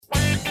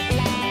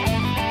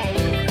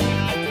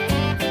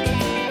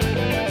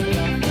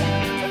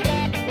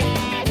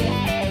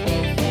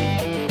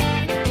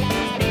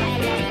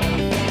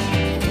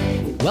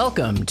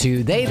Welcome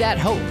to They That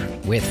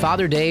Hope with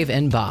Father Dave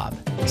and Bob,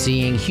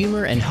 seeing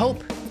humor and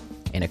hope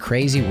in a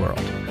crazy world.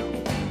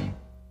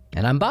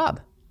 And I'm Bob.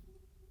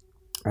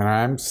 And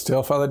I'm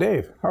still Father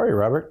Dave. How are you,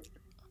 Robert?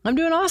 I'm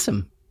doing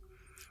awesome.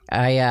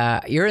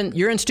 You're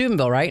in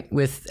Steubenville, right?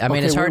 It's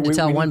hard to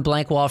tell one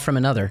blank wall from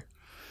another.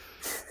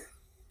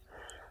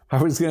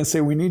 I was going to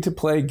say we need to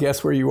play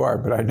Guess Where You Are,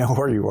 but I know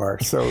where you are,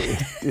 so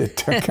it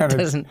kind of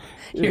doesn't.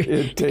 You're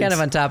kind of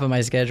on top of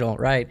my schedule,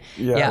 right?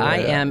 I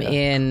am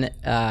in.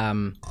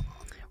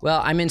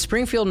 I'm in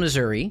Springfield,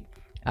 Missouri.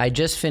 I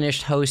just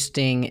finished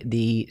hosting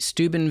the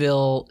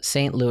Steubenville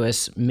St.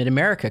 Louis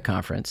Mid-America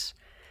Conference,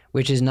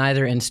 which is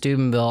neither in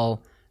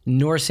Steubenville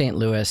nor St.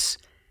 Louis,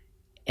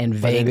 and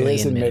vaguely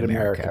in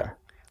Mid-America.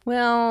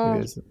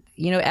 Well,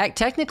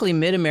 technically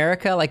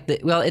Mid-America,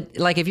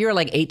 if you're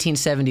like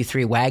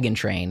 1873 wagon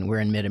train, we're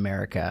in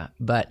Mid-America.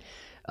 But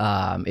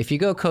if you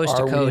go coast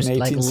to coast,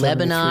 like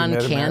Lebanon,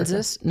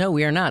 Kansas, no,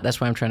 we are not. That's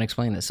why I'm trying to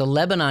explain this. So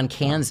Lebanon,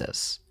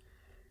 Kansas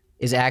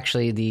is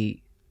actually the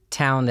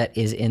town that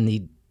is in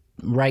the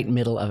right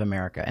middle of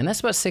America. And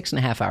that's about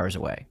 6.5 hours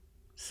away.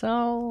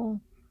 So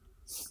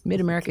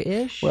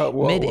Mid-America-ish?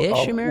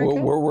 Mid-ish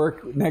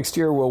America? Next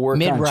year we'll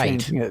work on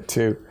changing it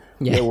to...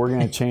 Yeah, we're going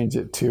to change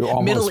it to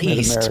almost Middle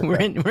East. We're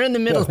in the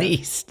Middle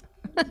East.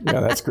 Yeah,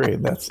 that's great.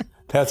 That's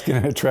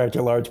going to attract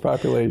a large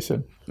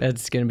population.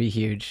 That's going to be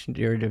huge.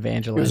 You're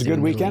evangelizing. It was a good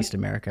Middle weekend? East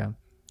America.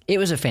 It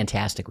was a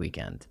fantastic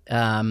weekend.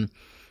 First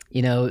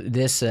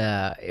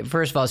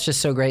of all, it's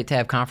just so great to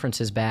have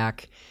conferences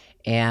back.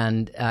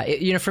 And,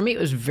 for me, it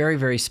was very,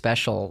 very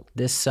special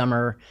this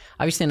summer.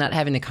 Obviously, not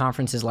having the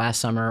conferences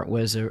last summer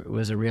was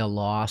a real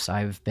loss.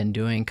 I've been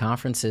doing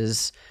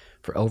conferences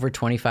for over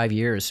 25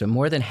 years. So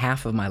more than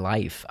half of my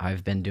life,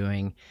 I've been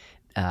doing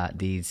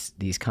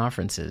these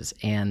conferences.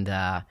 And,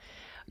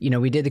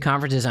 we did the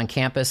conferences on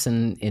campus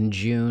in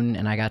June,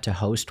 and I got to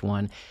host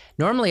one.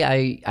 Normally,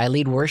 I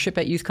lead worship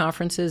at youth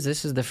conferences.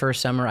 This is the first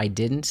summer I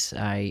didn't.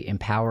 I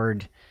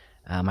empowered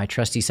my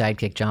trusty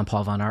sidekick, John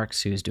Paul Von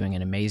Arx, who's doing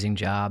an amazing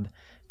job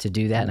to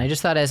do that. And I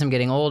just thought as I'm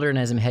getting older and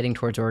as I'm heading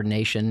towards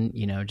ordination,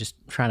 just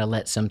trying to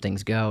let some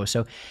things go.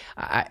 So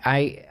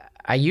I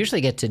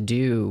usually get to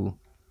do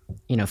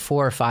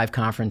 4 or 5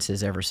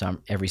 conferences every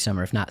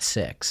summer, if not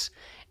 6.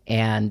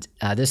 And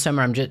this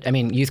summer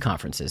youth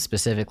conferences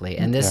specifically.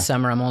 And this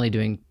summer I'm only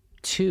doing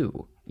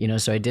 2,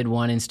 so I did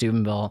one in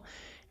Steubenville,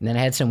 and then I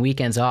had some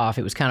weekends off.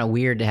 It was kind of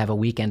weird to have a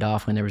weekend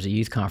off when there was a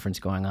youth conference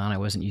going on. I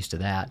wasn't used to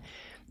that.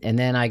 And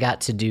then I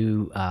got to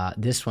do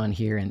this one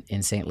here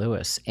in St.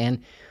 Louis.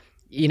 And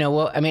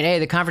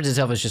the conference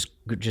itself is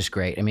just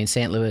great.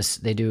 St. Louis,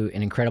 they do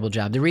an incredible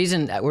job. The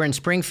reason we're in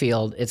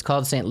Springfield, it's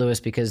called St. Louis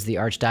because the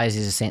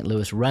Archdiocese of St.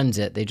 Louis runs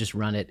it. They just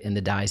run it in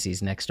the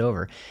diocese next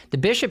over. The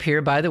bishop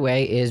here, by the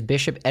way, is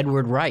Bishop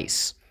Edward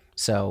Rice.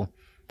 So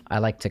I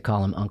like to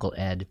call him Uncle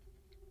Ed.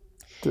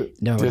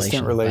 No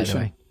distant relation. By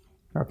the way.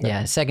 Okay.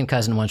 Yeah, second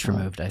cousin once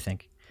removed, I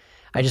think.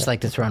 I just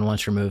like to throw in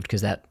once removed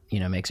because that,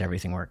 makes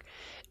everything work.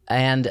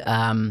 And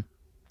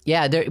we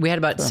had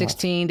about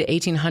 16 to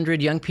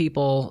 1,800 young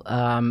people.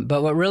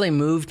 But what really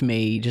moved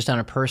me just on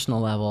a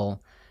personal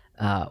level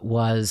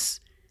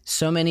was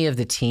so many of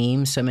the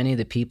team, so many of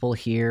the people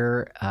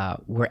here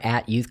were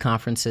at youth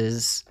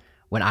conferences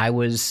when I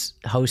was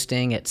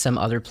hosting at some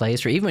other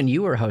place, or even when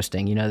you were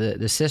hosting.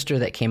 The sister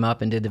that came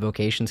up and did the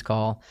vocations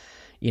call,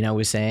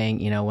 was saying,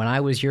 when I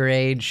was your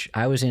age,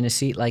 I was in a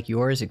seat like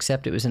yours,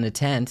 except it was in a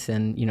tent.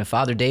 And,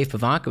 Father Dave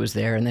Pavanka was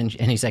there. And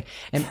he's like,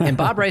 and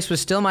Bob Rice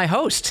was still my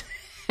host.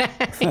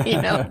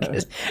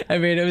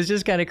 It was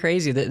just kind of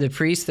crazy. The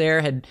priest there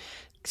had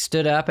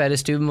stood up at a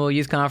Steubenville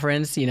youth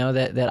conference,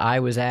 that I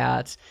was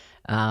at.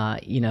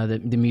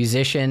 The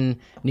musician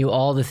knew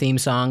all the theme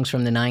songs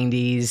from the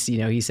 90s.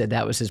 He said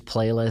that was his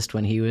playlist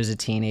when he was a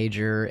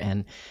teenager.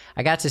 And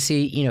I got to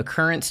see,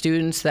 current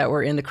students that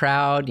were in the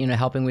crowd,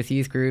 helping with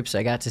youth groups.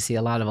 I got to see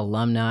a lot of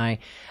alumni.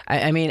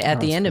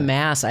 At the end of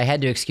Mass, I had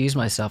to excuse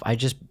myself.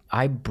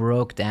 I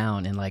broke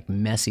down in like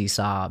messy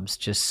sobs,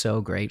 just so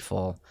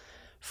grateful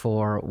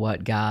for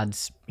what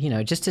God's,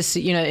 just to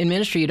see, in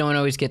ministry, you don't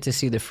always get to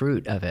see the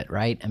fruit of it,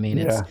 right?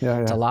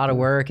 It's a lot of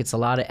work. It's a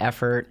lot of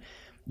effort,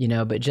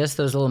 but just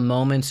those little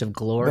moments of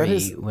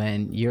glory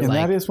when you're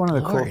like, that is one of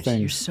the Lord, cool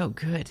things. You're so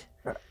good.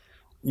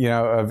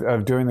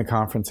 Of doing the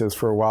conferences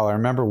for a while. I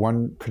remember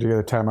one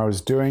particular time I was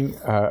doing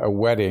a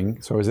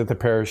wedding. So I was at the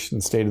parish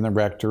and stayed in the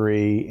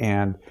rectory,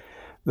 and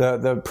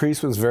the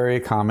priest was very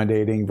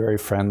accommodating, very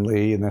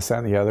friendly, and this,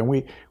 that, and the other. And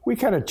we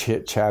kind of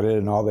chit-chatted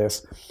and all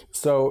this.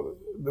 So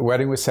the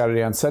wedding was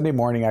Saturday. On Sunday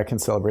morning, I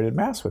celebrated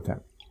Mass with him.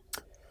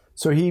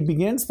 So he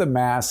begins the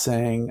Mass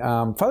saying,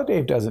 Father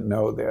Dave doesn't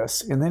know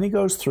this. And then he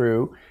goes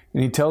through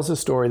and he tells a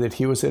story that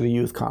he was at a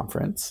youth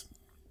conference.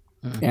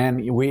 Mm-hmm.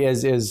 And we,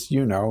 as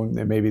you know,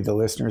 and maybe the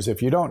listeners,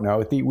 if you don't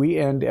know, we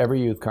end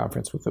every youth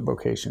conference with a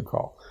vocation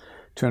call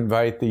to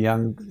invite the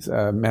young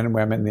men and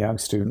women, the young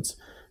students,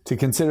 to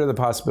consider the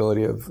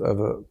possibility of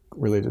a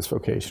religious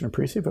vocation or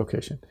priestly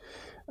vocation.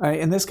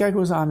 And this guy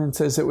goes on and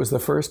says it was the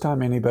first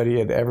time anybody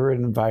had ever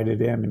invited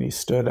him, and he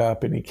stood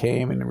up and he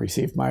came and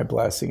received my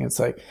blessing. It's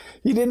like,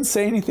 he didn't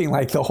say anything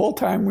like the whole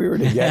time we were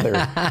together.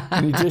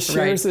 And he just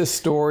shares this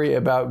story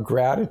about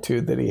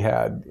gratitude that he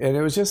had. And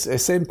it was just the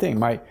same thing.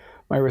 My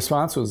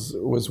response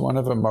was one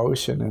of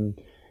emotion, and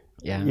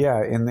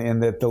in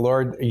that the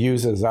Lord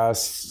uses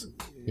us.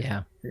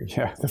 Yeah,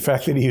 the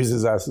fact that he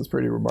uses us is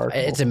pretty remarkable.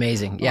 It's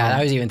amazing. Yeah,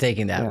 I was even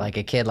thinking that, like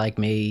a kid like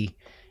me,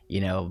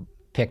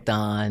 picked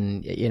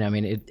on, I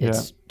mean,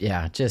 it's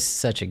just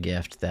such a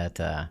gift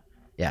that,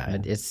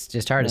 it's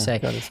just hard to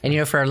say.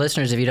 And, for our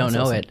listeners, if you don't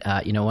know it,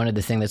 one of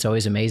the things that's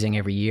always amazing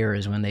every year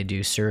is when they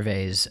do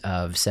surveys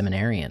of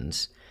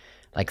seminarians,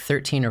 like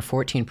 13 or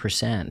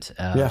 14%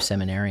 of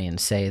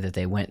seminarians say that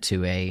they went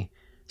to a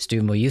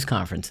Steubenville Youth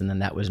Conference, and then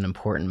that was an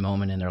important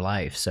moment in their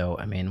life. So,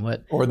 I mean,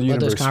 what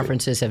those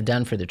conferences have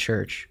done for the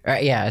church,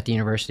 at the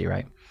university,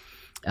 right?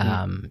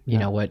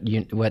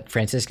 What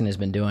Franciscan has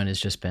been doing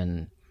has just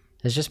been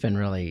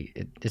really,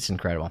 it's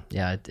incredible.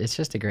 Yeah, it's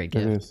just a great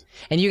gift.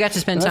 And you got to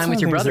spend time with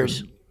your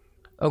brothers.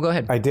 Oh, go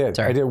ahead. I did.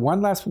 Sorry. I did.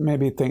 One last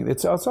maybe thing.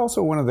 It's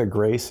also one of the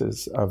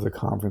graces of the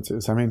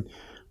conferences. I mean,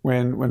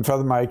 when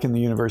Father Mike and the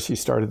university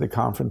started the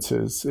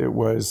conferences, it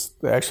was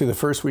actually the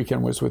first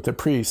weekend was with the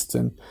priests,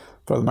 and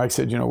Father Mike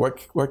said,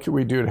 what can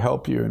we do to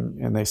help you?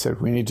 And they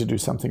said, we need to do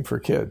something for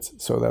kids.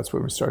 So that's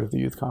when we started the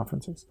youth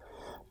conferences.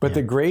 But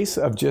the grace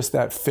of just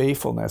that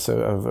faithfulness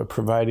of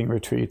providing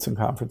retreats and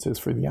conferences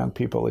for the young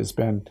people has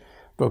been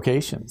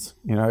vocations.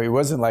 It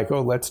wasn't like,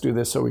 oh, let's do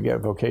this so we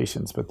get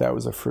vocations, but that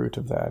was a fruit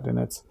of that. And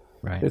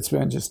it's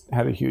been just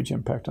had a huge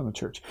impact on the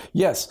church.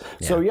 Yes.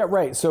 Yeah. So,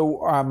 right.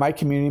 So my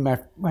community,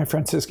 my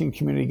Franciscan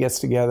community gets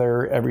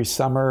together every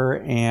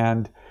summer,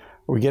 and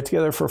we get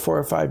together for 4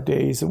 or 5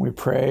 days, and we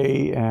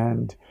pray,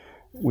 and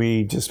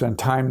we just spend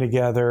time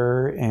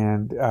together.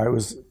 And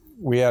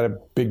we had a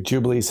big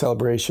Jubilee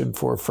celebration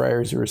for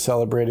friars who were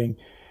celebrating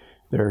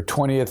their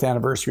 20th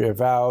anniversary of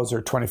vows,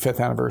 or 25th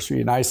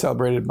anniversary, and I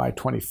celebrated my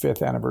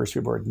 25th anniversary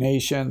of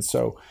ordination.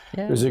 So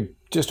there's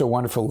just a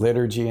wonderful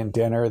liturgy and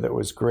dinner that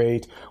was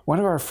great. One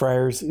of our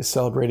friars is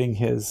celebrating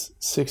his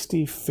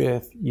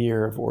 65th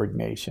year of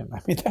ordination. I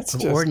mean, that's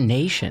just...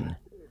 Ordination?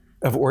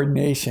 Of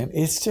ordination.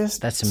 It's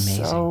just that's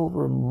amazing. So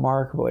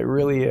remarkable. It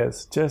really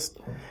is. Just,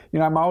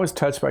 I'm always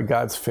touched by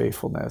God's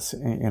faithfulness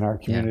in our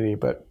community.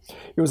 But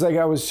it was like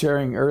I was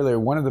sharing earlier,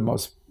 one of the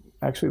most,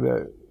 actually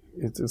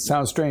it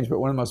sounds strange, but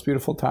one of the most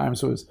beautiful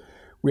times was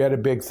we had a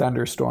big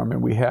thunderstorm,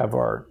 and we have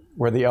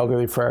where the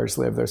elderly friars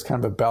live, there's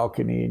kind of a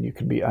balcony, and you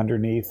can be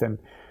underneath. And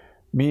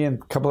me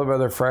and a couple of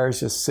other friars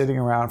just sitting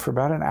around for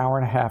about an hour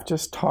and a half,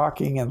 just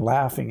talking and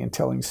laughing and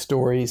telling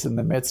stories in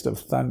the midst of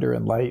thunder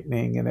and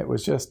lightning. And it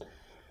was just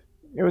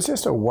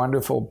a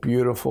wonderful,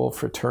 beautiful,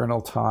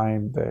 fraternal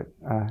time that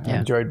I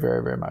enjoyed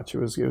very, very much. It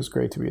was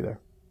great to be there.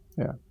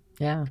 Yeah.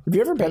 Yeah. Have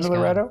you ever been to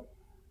Loretto?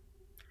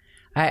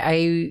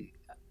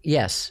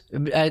 Yes.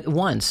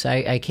 Once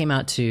I came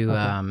out to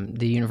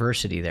the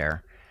university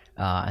there,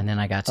 and then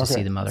I got to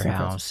see the Mother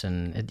House,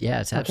 and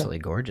it's absolutely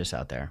gorgeous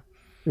out there.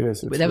 It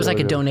is. That was like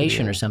a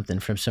donation or something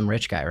from some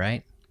rich guy,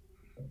 right?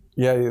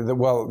 Yeah.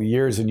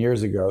 Years and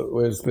years ago, it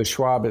was the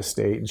Schwab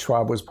estate, and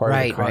Schwab was part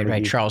of the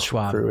Carnegie Charles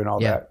Schwab crew and all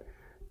that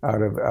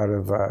out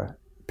of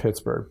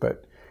Pittsburgh.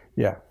 But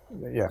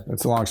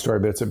it's a long story,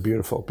 but it's a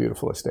beautiful,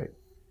 beautiful estate.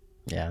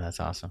 Yeah, that's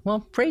awesome.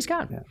 Well, praise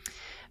God.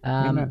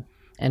 Yeah. Amen.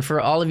 And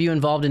for all of you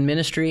involved in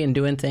ministry and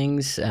doing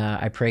things,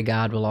 I pray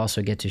God will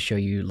also get to show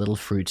you little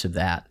fruits of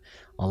that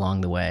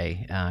along the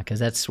way, because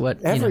that's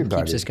what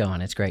keeps us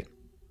going. It's great.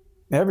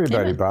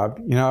 Everybody, Amen. Bob.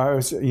 I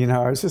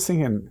was just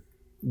thinking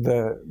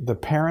the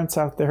parents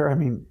out there. I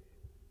mean,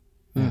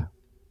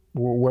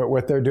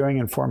 what they're doing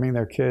and forming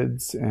their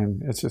kids,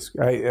 and it's just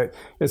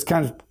it's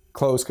kind of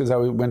close because I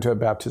went to a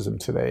baptism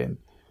today, and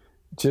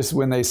just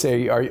when they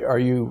say, "Are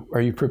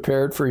you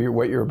prepared for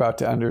what you're about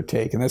to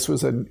undertake?" And this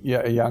was a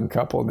young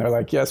couple, and they're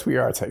like, "Yes, we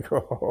are." It's like,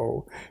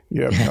 oh,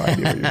 you have no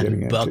idea what you're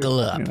getting into. Buckle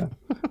up.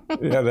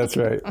 Yeah, that's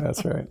right.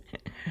 That's right.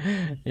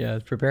 Yeah,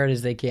 as prepared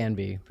as they can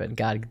be, but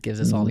God gives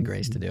us all the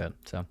grace to do it.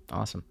 So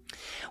awesome.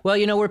 Well,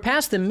 we're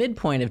past the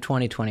midpoint of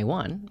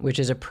 2021, which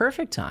is a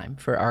perfect time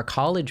for our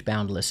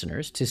college-bound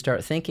listeners to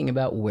start thinking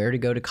about where to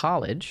go to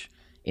college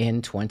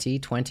in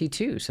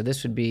 2022. So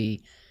this would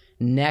be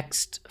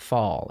next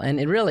fall. And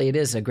it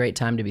is a great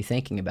time to be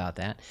thinking about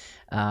that.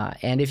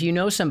 And if you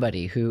know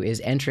somebody who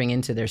is entering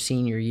into their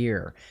senior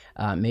year,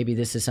 maybe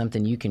this is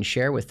something you can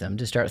share with them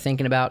to start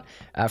thinking about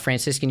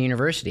Franciscan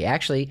University.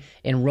 Actually,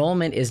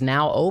 enrollment is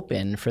now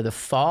open for the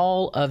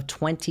fall of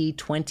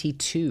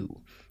 2022.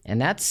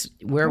 And that's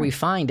where we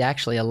find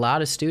actually a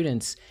lot of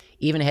students,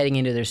 even heading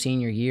into their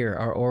senior year,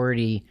 are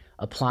already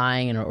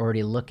applying and are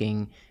already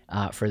looking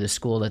for the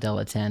school that they'll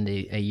attend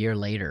a year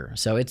later.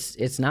 So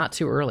it's not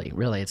too early,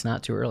 really. It's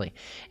not too early.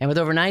 And with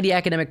over 90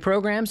 academic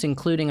programs,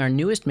 including our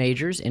newest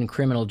majors in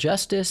criminal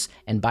justice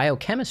and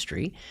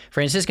biochemistry,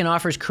 Franciscan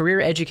offers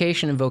career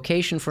education and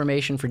vocation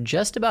formation for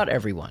just about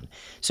everyone.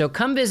 So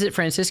come visit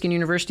Franciscan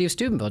University of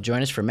Steubenville.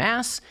 Join us for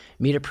Mass,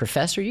 meet a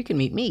professor. You can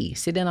meet me,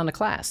 sit in on a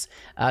class,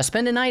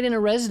 spend a night in a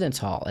residence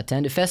hall,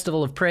 attend a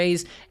festival of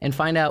praise, and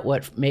find out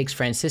what makes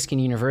Franciscan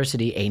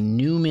University a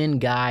Newman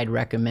Guide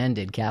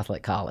recommended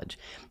Catholic college.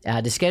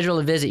 To schedule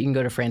a visit, you can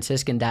go to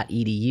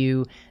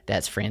franciscan.edu.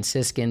 That's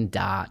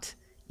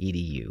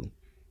franciscan.edu.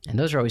 And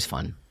those are always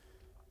fun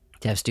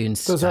to have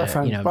students. Those are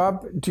fun.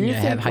 Bob, do you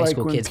think have high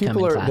school kids come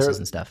in classes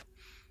and stuff?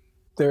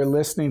 They're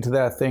listening to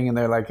that thing and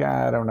they're like,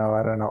 I don't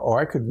know. Oh,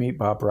 I could meet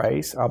Bob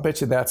Rice. I'll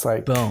bet you that's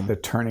like boom, the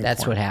turning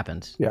that's point. What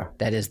happened. Yeah.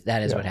 That is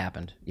what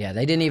happened. Yeah,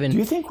 they didn't even. Do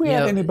you think we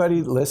have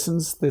anybody that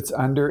listens that's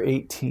under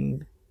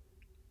 18?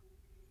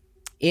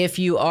 If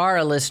you are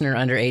a listener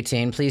under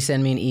 18, please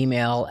send me an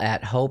email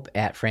at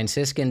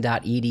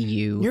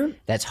hope@franciscan.edu.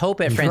 That's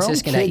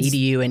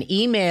hope@franciscan.edu. And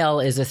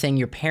email is a thing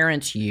your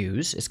parents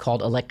use. It's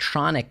called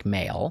electronic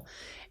mail.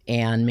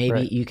 And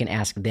maybe you can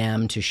ask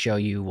them to show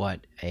you what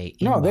a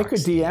No, they could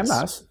DM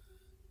us.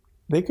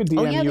 They could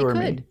DM you or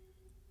me.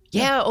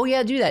 Yeah. Oh,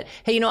 yeah. Do that.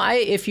 Hey,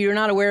 if you're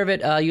not aware of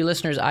it, you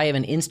listeners, I have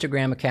an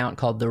Instagram account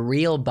called The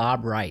Real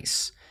Bob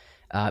Rice.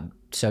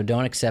 So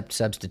don't accept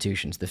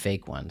substitutions, the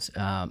fake ones.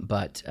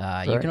 But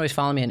you can always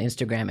follow me on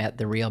Instagram at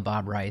The Real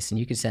Bob Rice, and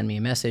you can send me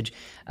a message.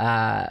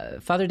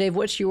 Father Dave,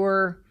 what's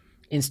your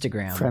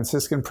Instagram?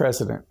 Franciscan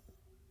President.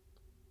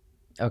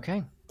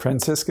 Okay.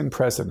 Franciscan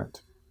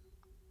President.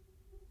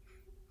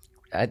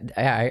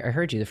 I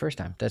heard you the first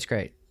time. That's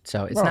great.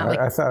 So it's not like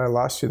I thought I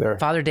lost you there.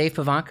 Father Dave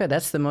Pivonka.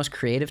 That's the most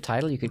creative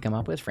title you could come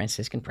up with,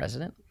 Franciscan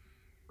President.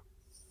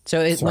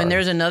 So when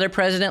there's another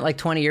president like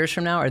 20 years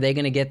from now, are they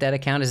going to get that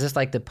account? Is this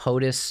like the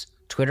POTUS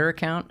Twitter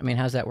account? I mean,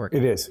 how's that work?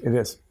 It is.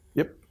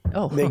 Yep.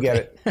 Oh, they get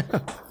it.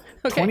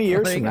 20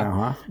 years from now,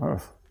 huh? Oh.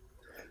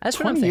 That's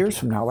what I'm 20 years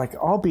from now, like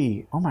I'll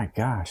be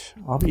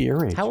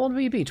your age. How old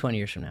will you be 20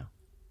 years from now?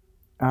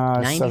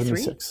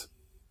 76.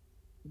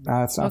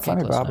 It's not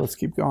funny, Bob. Enough. Let's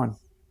keep going.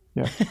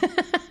 Yeah.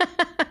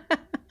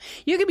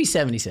 You could be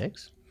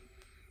 76.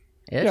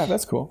 Yeah,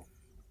 that's cool.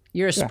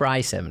 You're a spry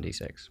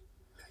 76.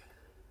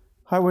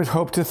 I would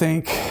hope to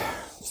think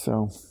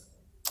so.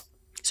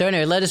 So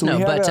anyway, let us know.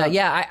 But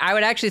I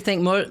would actually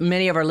think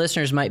many of our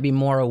listeners might be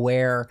more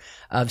aware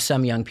of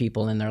some young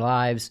people in their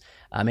lives,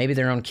 maybe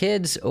their own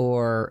kids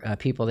or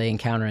people they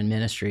encounter in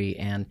ministry.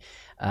 And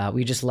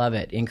we just love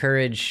it.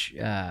 Encourage,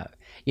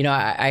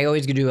 I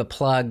always do a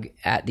plug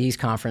at these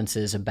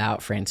conferences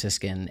about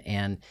Franciscan.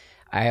 And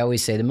I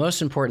always say the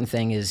most important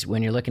thing is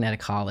when you're looking at a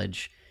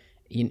college,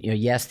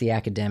 yes, the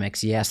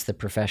academics, yes, the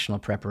professional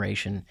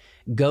preparation.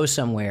 Go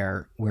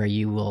somewhere where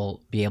you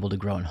will be able to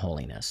grow in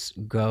holiness.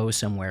 Go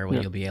somewhere where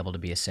you'll be able to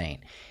be a saint.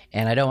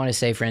 And I don't want to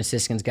say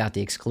Franciscan's got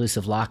the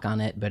exclusive lock on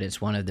it, but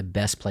it's one of the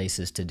best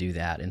places to do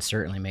that. And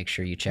certainly make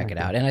sure you check it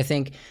out. And I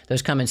think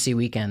those come and see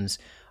weekends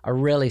are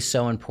really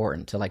so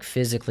important to like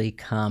physically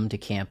come to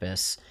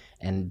campus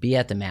and be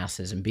at the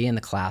masses and be in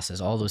the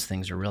classes. All those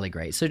things are really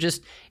great. So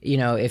just,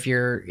 if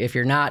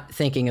you're not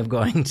thinking of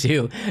going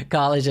to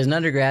college as an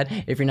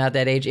undergrad, if you're not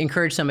that age,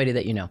 encourage somebody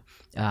that you know.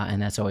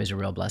 And that's always a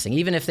real blessing.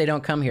 Even if they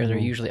don't come here, they're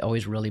usually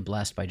always really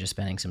blessed by just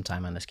spending some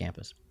time on this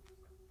campus.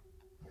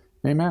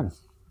 Amen.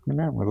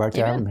 We'd like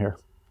to have them here.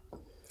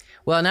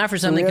 Well, now for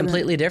something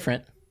completely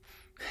different.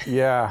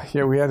 Yeah.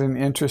 We had an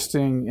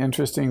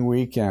interesting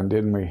weekend,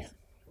 didn't we?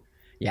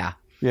 Yeah.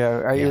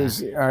 Yeah,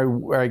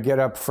 I get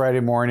up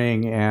Friday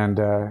morning and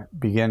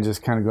begin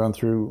just kind of going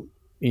through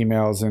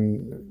emails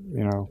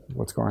and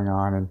what's going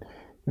on,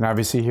 and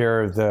obviously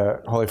hear the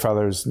Holy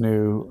Father's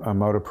new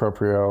motu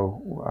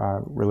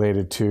proprio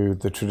related to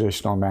the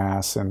traditional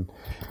Mass, and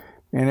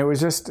it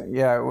was just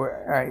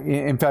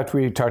in fact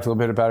we talked a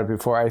little bit about it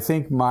before. I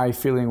think my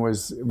feeling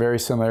was very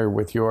similar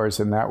with yours,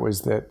 and that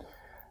was that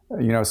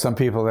some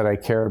people that I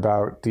care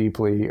about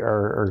deeply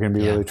are going to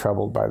be really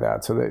troubled by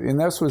that. So and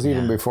this was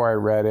even before I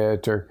read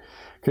it, or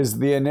because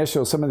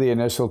some of the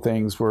initial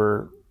things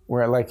were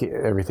like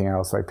everything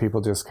else, like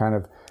people just kind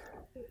of,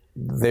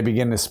 they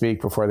begin to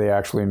speak before they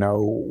actually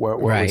know what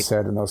was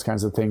said and those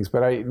kinds of things.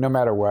 But no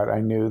matter what,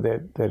 I knew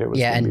that it was.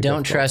 Yeah, and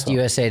don't trust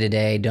USA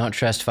Today, don't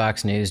trust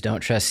Fox News,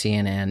 don't trust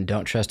CNN,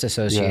 don't trust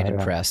Associated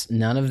Press.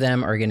 None of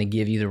them are going to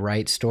give you the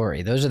right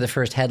story. Those are the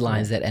first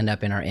headlines that end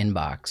up in our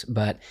inbox.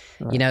 But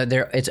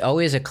it's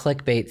always a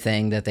clickbait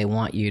thing that they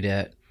want you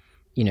to,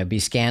 be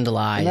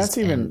scandalized and, that's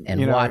even,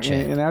 and watch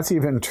it. And that's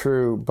even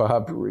true,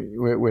 Bob,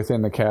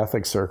 within the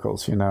Catholic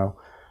circles.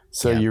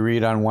 So you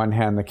read on one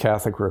hand the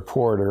Catholic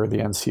Reporter, the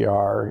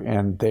NCR,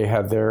 and they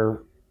have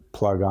their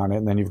plug on it,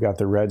 and then you've got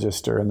the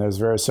Register, and there's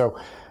various. So,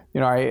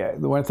 one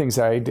of the things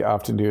I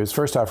often do is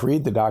first off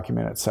read the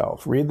document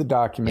itself. Read the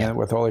document,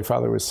 what the Holy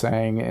Father was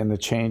saying, and the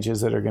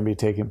changes that are going to be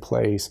taking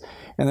place,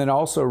 and then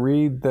also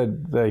read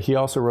he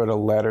also wrote a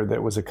letter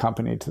that was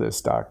accompanied to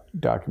this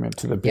document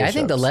to the bishops. Yeah, I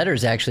think the letter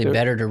is actually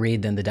better to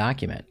read than the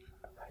document.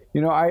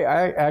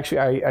 I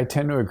actually I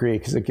tend to agree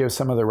because it gives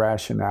some of the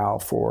rationale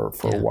for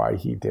why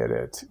he did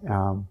it.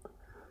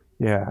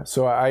 Yeah,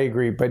 so I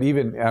agree. But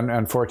even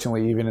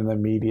unfortunately, even in the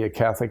media,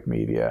 Catholic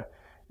media,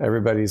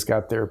 everybody's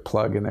got their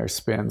plug and their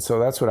spin. So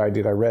that's what I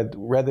did. I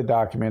read the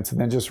documents and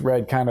then just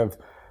read kind of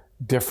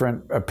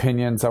different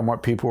opinions on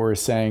what people were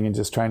saying and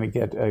just trying to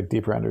get a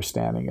deeper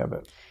understanding of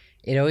it.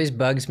 It always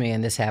bugs me,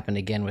 and this happened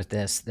again with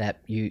this,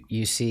 that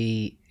you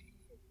see,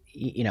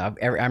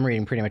 I'm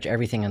reading pretty much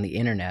everything on the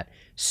internet.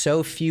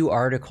 So few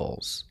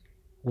articles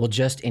will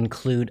just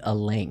include a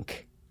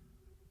link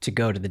to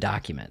go to the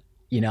document.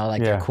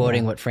 They're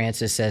quoting what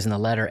Francis says in the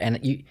letter, and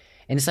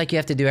it's like you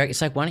have to do.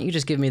 It's like, why don't you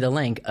just give me the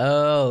link?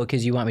 Oh,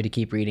 because you want me to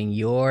keep reading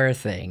your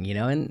thing,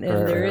 And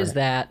there is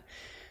that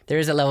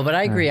level. But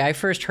I agree. I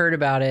first heard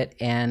about it,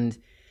 and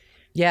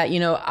yeah,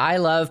 I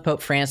love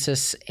Pope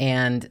Francis,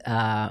 and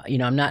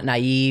I'm not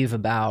naive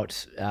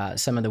about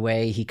some of the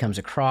way he comes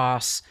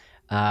across.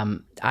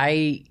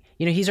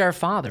 He's our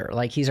father,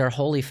 like he's our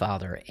Holy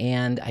Father,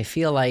 and I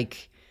feel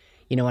like,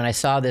 when I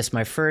saw this,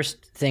 my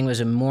first thing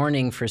was a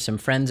mourning for some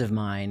friends of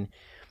mine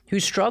who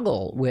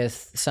struggle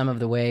with some of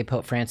the way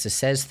Pope Francis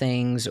says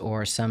things,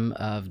 or some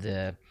of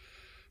the,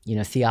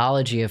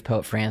 theology of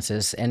Pope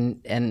Francis,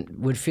 and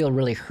would feel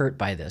really hurt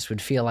by this,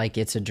 would feel like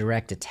it's a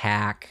direct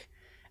attack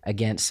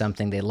against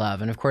something they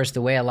love. And of course,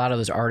 the way a lot of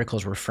those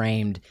articles were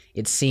framed,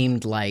 it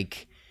seemed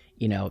like,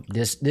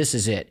 this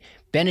is it.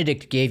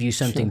 Benedict gave you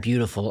something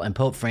beautiful, and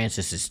Pope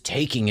Francis is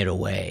taking it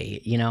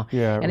away, Yeah,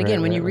 and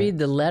again, when you read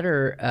the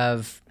letter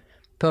of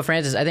Pope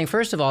Francis, I think,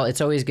 first of all, it's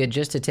always good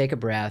just to take a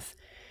breath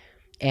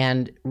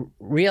and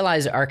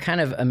realize our kind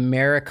of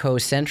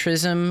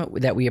Americocentrism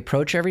that we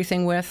approach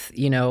everything with.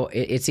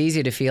 It's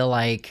easy to feel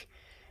like,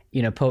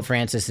 Pope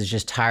Francis is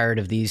just tired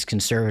of these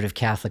conservative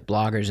Catholic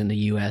bloggers in the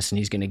U.S. and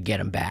he's going to get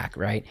them back,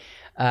 right?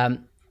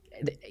 In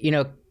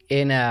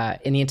the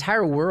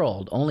entire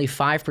world, only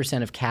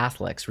 5% of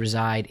Catholics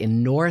reside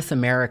in North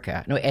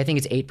America. No, I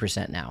think it's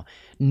 8% now.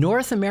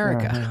 North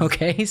America,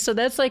 okay? So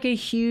that's like a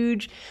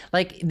huge,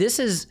 this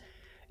is,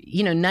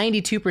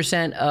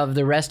 92% of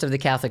the rest of the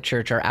Catholic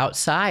Church are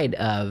outside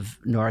of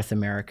North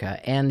America.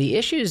 And the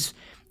issues,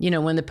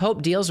 when the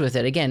Pope deals with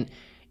it, again,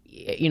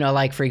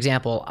 for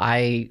example,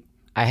 I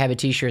have a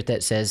T-shirt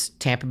that says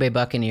Tampa Bay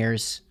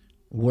Buccaneers,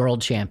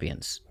 world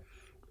champions.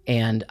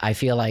 And I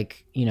feel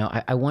like,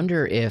 I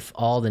wonder if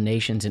all the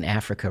nations in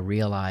Africa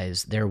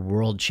realize their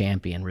world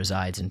champion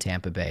resides in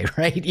Tampa Bay,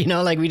 right?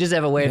 We just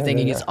have a way of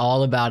thinking it's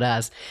all about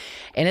us.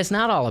 And it's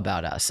not all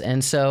about us.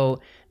 And so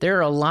there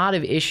are a lot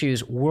of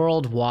issues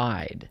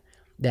worldwide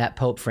that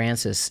Pope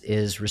Francis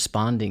is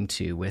responding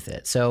to with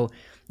it. So,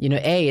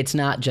 it's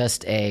not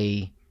just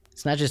an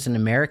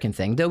American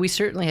thing, though we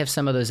certainly have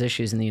some of those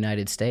issues in the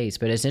United States.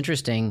 But it's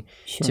interesting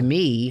to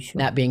me,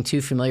 not being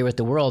too familiar with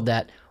the world,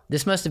 that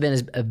this must have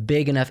been a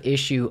big enough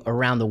issue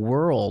around the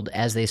world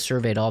as they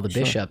surveyed all the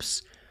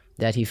bishops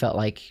that he felt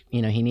like,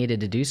 he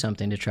needed to do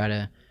something to try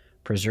to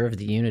preserve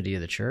the unity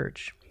of the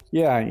church.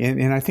 Yeah,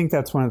 and I think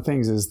that's one of the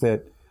things is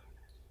that,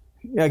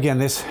 again,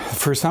 this,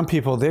 for some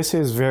people, this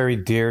is very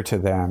dear to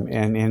them,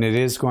 and it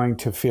is going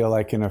to feel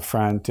like an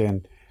affront.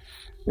 And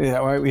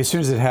as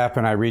soon as it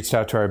happened, I reached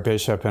out to our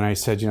bishop and I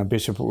said,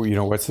 Bishop,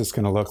 what's this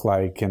going to look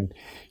like? And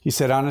he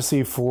said,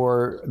 honestly,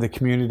 for the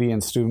community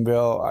in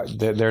Steubenville,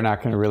 they're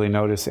not going to really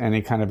notice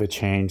any kind of a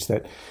change,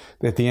 that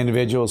the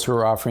individuals who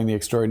are offering the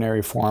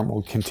extraordinary form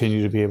will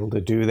continue to be able to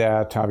do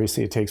that.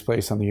 Obviously, it takes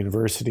place on the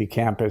university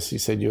campus. He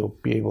said you'll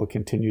be able to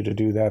continue to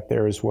do that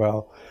there as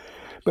well.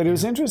 But it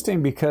was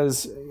interesting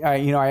because I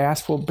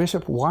asked, well,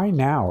 Bishop, why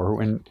now?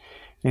 And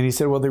he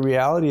said, well, the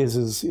reality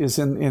is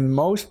in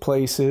most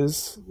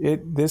places,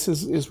 this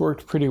is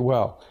worked pretty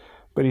well.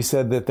 But he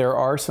said that there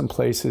are some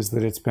places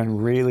that it's been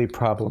really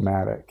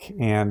problematic,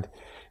 and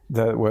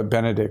what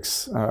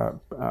Benedict's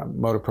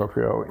motu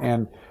proprio.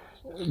 And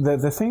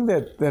the thing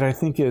that I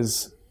think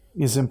is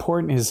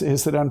important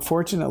is that,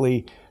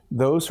 unfortunately,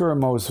 those who are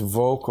most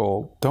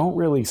vocal don't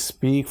really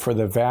speak for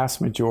the vast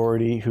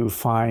majority who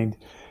find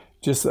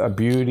just a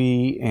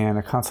beauty and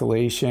a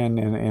consolation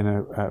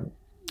and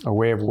a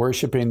way of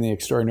worshiping the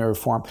extraordinary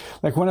form.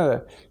 Like one of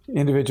the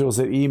individuals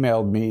that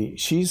emailed me,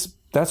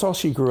 that's all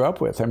she grew up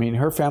with. I mean,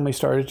 her family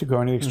started to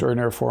go into the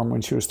extraordinary form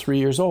when she was 3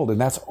 years old,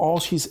 and that's all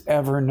she's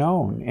ever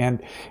known.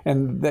 And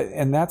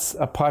that's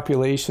a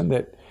population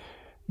that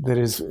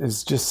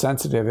is just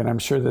sensitive. And I'm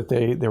sure that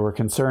they were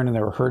concerned and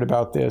they were hurt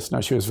about this.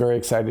 Now, she was very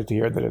excited to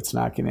hear that it's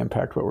not going to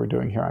impact what we're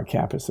doing here on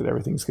campus, that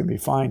everything's going to be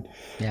fine.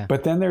 Yeah.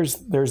 But then there's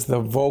the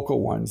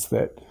vocal ones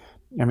that,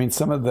 I mean,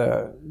 some of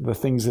the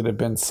things that have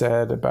been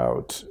said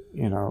about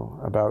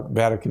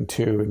Vatican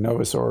II and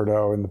Novus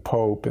Ordo and the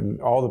Pope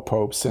and all the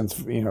popes since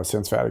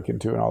Vatican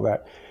II and all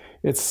that.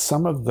 It's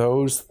some of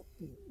those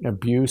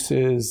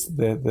abuses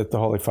that the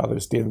Holy Father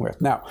is dealing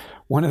with. Now,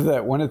 one of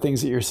the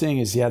things that you're seeing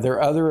is, there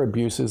are other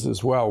abuses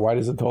as well. Why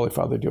doesn't the Holy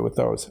Father deal with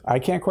those? I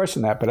can't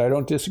question that, but I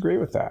don't disagree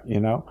with that,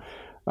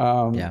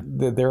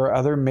 There are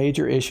other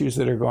major issues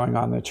that are going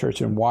on in the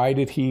church, and why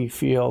did he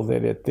feel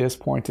that at this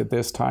point, at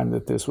this time,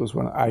 that this was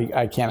when?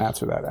 I can't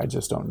answer that. I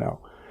just don't know.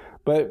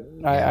 But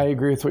I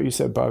agree with what you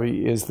said,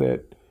 Bobby, is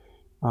that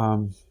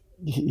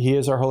he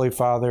is our Holy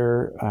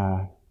Father.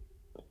 I'm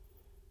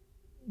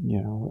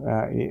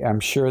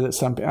sure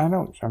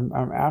that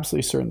I'm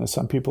absolutely certain that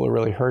some people are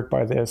really hurt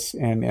by this,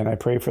 and I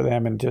pray for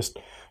them and just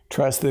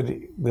trust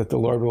that the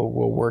Lord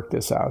will work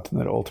this out and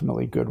that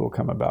ultimately good will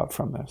come about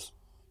from this.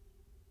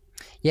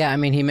 Yeah, I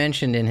mean, he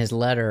mentioned in his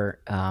letter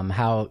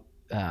how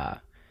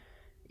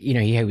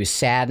he was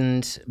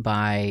saddened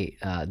by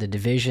the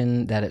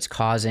division that it's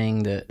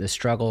causing, the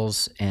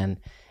struggles, and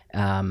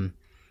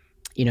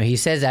he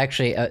says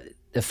actually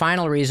the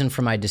final reason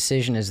for my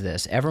decision is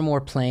this: ever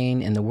more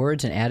plain in the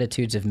words and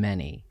attitudes of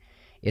many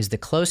is the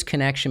close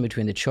connection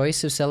between the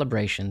choice of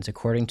celebrations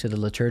according to the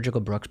liturgical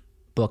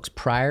books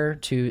prior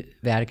to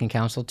Vatican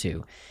Council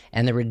II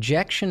and the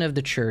rejection of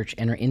the Church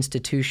and her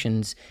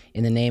institutions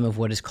in the name of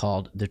what is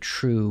called the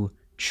true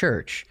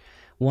Church.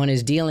 One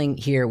is dealing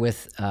here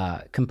with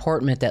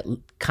comportment that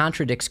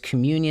contradicts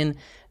communion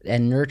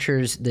and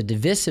nurtures the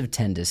divisive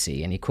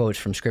tendency. And he quotes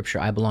from Scripture,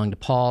 I belong to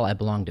Paul, I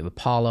belong to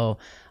Apollo,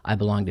 I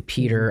belong to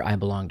Peter, I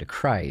belong to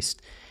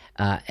Christ.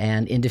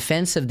 And in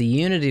defense of the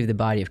unity of the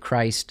body of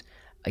Christ,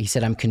 he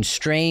said, I'm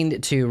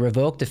constrained to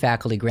revoke the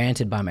faculty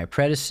granted by my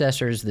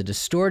predecessors. The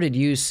distorted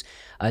use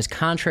is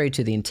contrary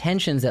to the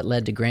intentions that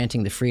led to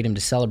granting the freedom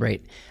to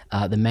celebrate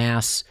the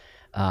Mass.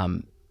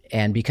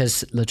 And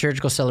because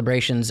liturgical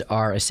celebrations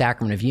are a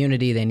sacrament of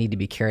unity, they need to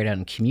be carried out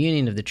in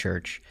communion of the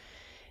Church.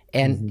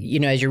 And,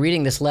 as you're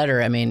reading this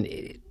letter, I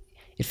mean,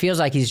 it feels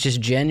like he's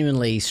just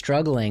genuinely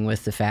struggling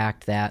with the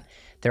fact that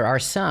there are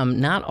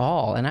some, not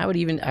all, and I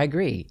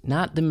agree,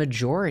 not the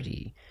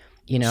majority,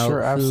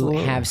 who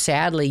have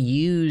sadly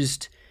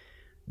used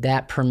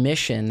that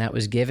permission that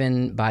was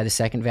given by the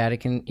Second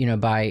Vatican,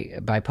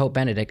 by Pope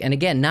Benedict. And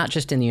again, not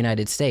just in the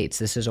United States.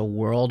 This is a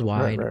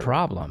worldwide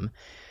problem.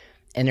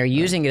 And they're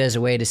using it as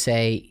a way to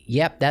say,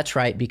 yep, that's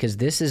right, because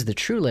this is the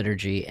true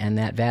liturgy and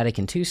that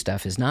Vatican II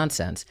stuff is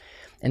nonsense.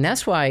 And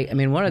that's why, I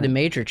mean, one of the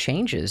major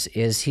changes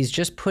is he's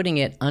just putting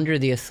it under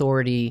the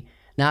authority,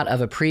 not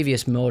of a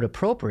previous motu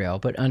proprio,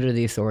 but under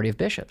the authority of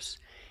bishops.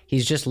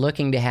 He's just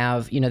looking to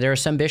have, there are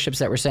some bishops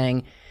that were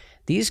saying,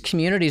 these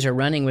communities are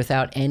running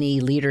without any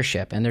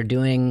leadership and they're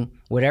doing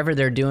whatever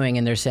they're doing.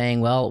 And they're saying,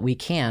 well, we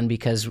can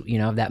because,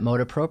 of that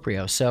motu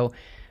proprio. So,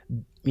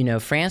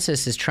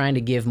 Francis is trying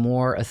to give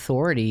more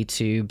authority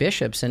to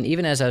bishops. And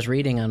even as I was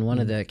reading on one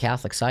of the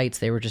Catholic sites,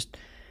 they were just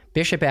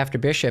bishop after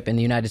bishop in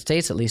the United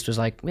States, at least, was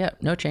like, yeah,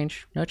 no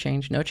change, no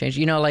change, no change.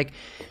 Like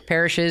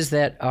parishes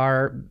that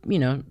are,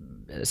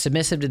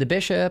 submissive to the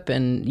bishop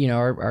and,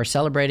 are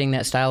celebrating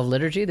that style of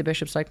liturgy, the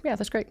bishop's like, yeah,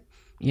 that's great.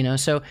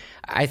 So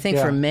I think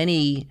for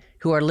many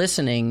who are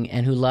listening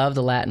and who love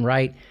the Latin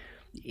Rite,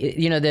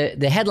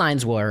 the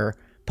headlines were,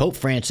 Pope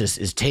Francis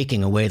is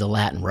taking away the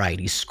Latin Rite.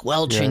 He's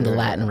squelching the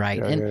Latin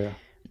Rite.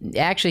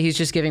 Actually, he's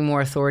just giving more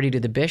authority to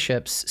the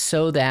bishops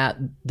so that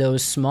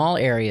those small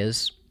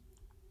areas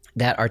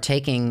that are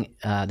taking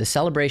the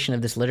celebration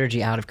of this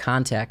liturgy out of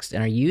context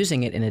and are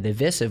using it in a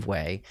divisive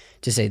way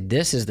to say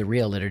this is the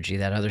real liturgy,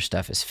 that other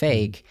stuff is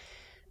fake.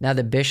 Now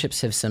the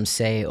bishops have some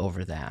say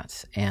over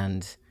that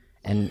and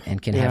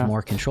can have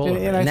more control over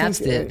it. And that's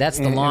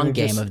the long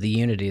game of the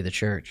unity of the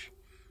Church.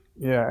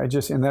 Yeah,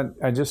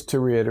 just to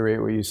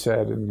reiterate what you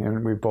said,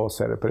 and we both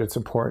said it, but it's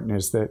important,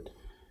 is that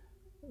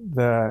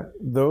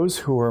those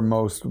who are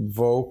most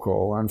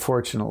vocal,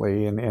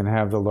 unfortunately, and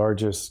have the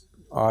largest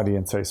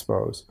audience, I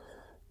suppose,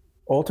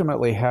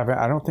 ultimately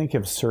I don't think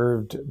have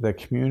served the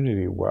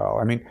community well.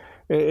 I mean,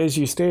 as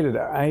you stated,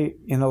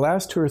 in the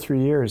last 2 or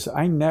 3 years,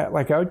 I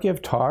would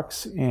give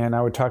talks and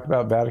I would talk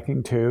about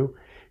Vatican II,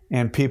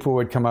 and people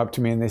would come up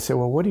to me and they say,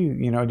 well, what do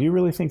you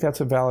really think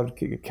that's a valid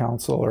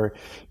council, or it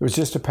was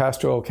just a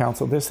pastoral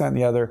council, this, that, and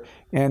the other.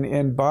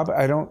 And Bob,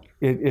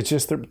 it's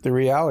just the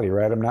reality,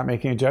 right? I'm not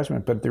making a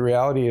judgment, but the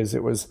reality is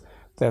it was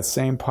that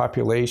same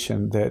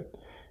population that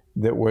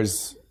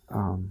was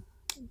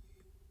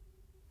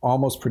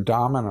almost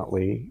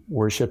predominantly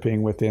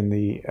worshiping within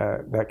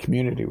that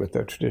community, with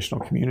the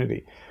traditional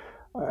community.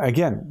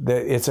 Again,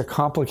 it's a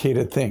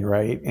complicated thing,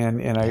 right?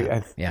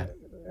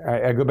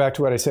 I go back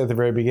to what I said at the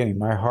very beginning.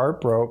 My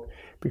heart broke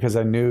because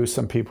I knew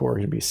some people were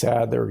going to be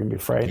sad, they were going to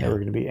be frightened, they were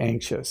going to be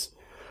anxious.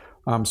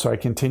 So I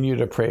continue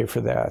to pray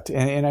for that.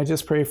 And I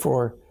just pray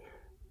for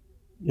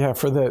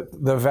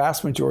the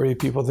vast majority of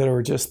people that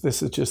are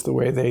this is just the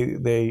way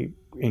they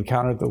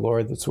encountered the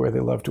Lord. That's the way they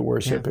love to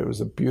worship. Yeah. It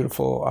was a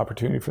beautiful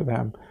opportunity for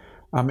them.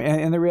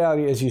 And the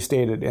reality, as you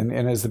stated, and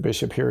as the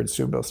bishop here at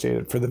Steubenville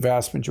stated, for the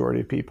vast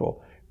majority of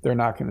people, they're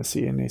not going to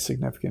see any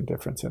significant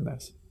difference in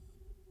this.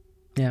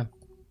 Yeah.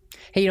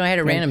 Hey, I had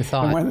a random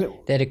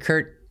thought that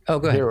occurred. Oh,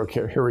 go ahead.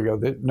 Here we go.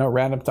 No,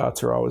 random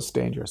thoughts are always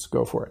dangerous.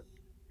 Go for it.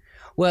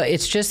 Well,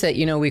 it's just that,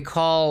 we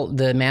call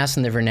the Mass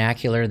in the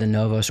vernacular the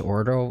Novus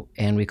Ordo,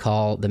 and we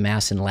call the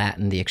Mass in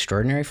Latin the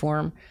extraordinary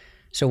form.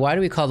 So why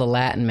do we call the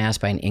Latin Mass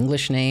by an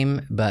English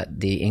name, but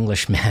the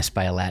English Mass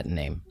by a Latin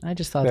name? I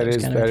just thought that was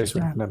kind of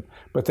interesting. That is random.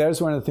 But that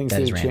is one of the things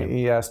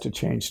he asked to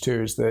change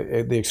too, is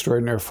that the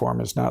extraordinary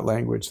form is not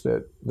language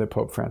that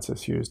Pope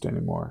Francis used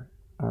anymore.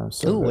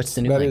 What's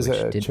the new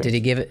language? Did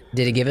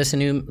he give us a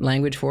new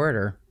language for it,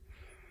 or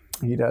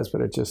he does?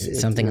 But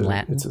something in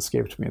Latin. It's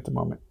escaped me at the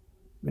moment.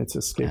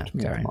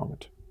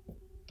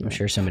 I'm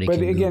sure somebody. But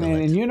can again,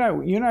 Google and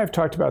you and I have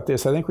talked about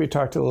this. I think we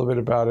talked a little bit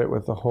about it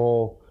with the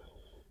whole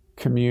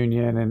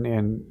communion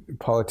and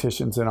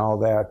politicians and all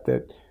that.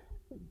 That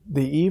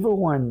the evil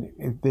one,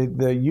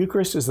 the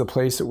Eucharist is the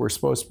place that we're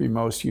supposed to be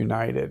most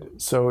united.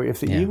 So if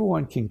the evil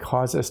one can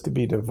cause us to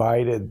be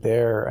divided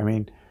there, I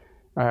mean,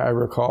 I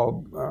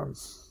recall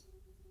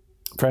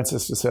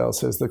Francis de Sales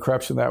says the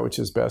corruption of that which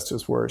is best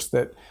is worse.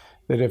 That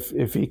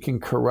if he can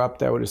corrupt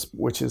that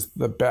which is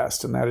the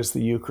best, and that is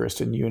the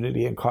Eucharist and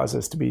unity, and cause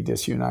us to be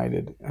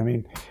disunited. I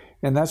mean,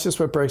 and that's just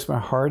what breaks my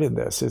heart in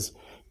this is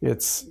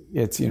it's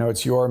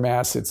your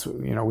Mass. It's,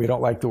 we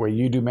don't like the way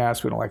you do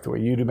Mass. We don't like the way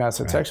you do Mass.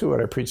 That's actually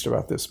what I preached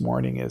about this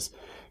morning is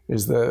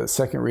the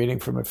second reading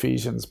from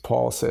Ephesians.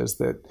 Paul says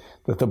that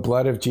the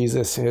blood of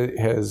Jesus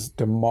has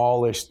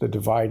demolished the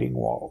dividing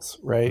walls,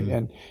 right? Mm-hmm.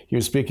 And he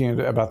was speaking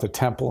about the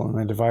temple and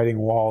the dividing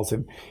walls.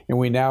 And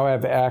we now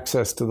have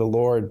access to the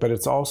Lord, but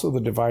it's also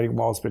the dividing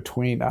walls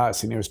between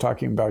us. And he was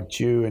talking about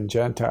Jew and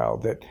Gentile,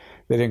 that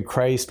in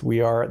Christ we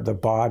are the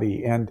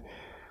body. And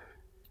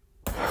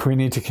we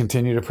need to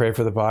continue to pray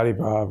for the body,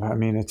 Bob. I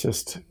mean, it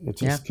just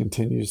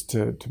continues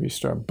to be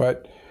strong.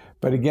 But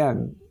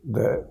again,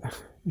 that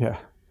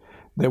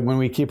when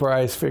we keep our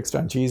eyes fixed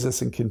on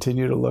Jesus and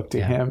continue to look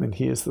to him, and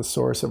he is the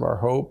source of our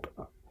hope,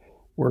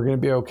 we're going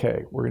to be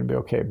okay. We're going to be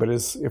okay. But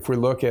if we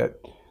look at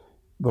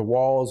the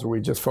walls, or we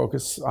just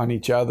focus on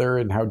each other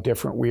and how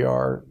different we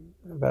are,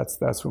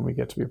 that's when we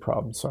get to be a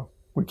problem. So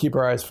we keep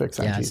our eyes fixed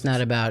on Jesus. It's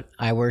not about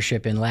I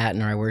worship in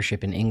Latin or I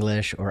worship in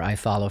English or I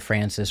follow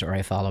Francis or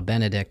I follow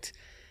Benedict.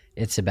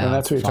 It's about and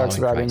that's what he talks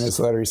about Christ. In his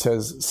letter. He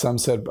says some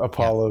said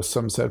Apollos,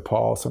 some said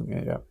Paul, some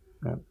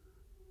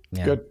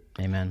Good.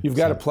 Amen. You've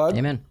got a plug?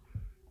 Amen.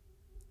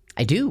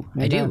 I do.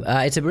 Amen. I do.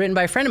 It's written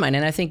by a friend of mine,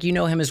 and I think you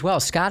know him as well,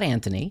 Scott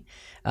Anthony.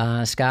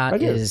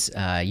 Scott is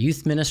a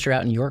youth minister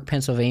out in York,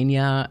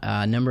 Pennsylvania.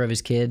 A number of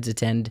his kids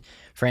attend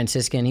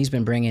Franciscan. He's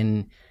been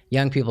bringing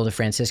young people to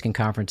Franciscan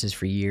conferences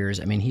for years.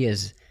 I mean, he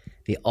is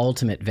the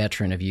ultimate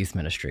veteran of youth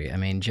ministry. I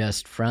mean,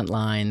 just front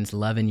lines,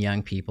 loving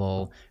young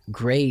people,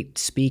 great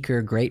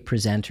speaker, great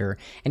presenter.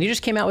 And he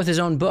just came out with his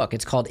own book.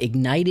 It's called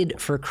Ignited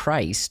for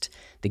Christ,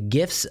 The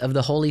Gifts of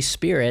the Holy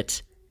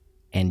Spirit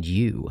and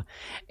You.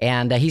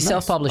 And he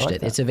self-published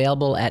it. It's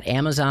available at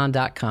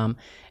Amazon.com.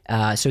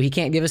 So he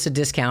can't give us a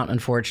discount,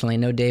 unfortunately,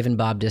 no Dave and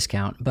Bob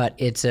discount, but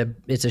it's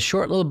a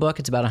short little book.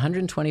 It's about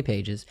 120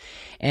 pages,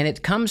 and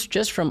it comes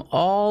just from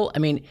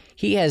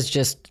he has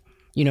just,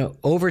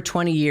 over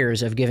 20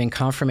 years of giving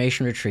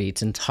confirmation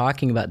retreats and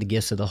talking about the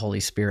gifts of the Holy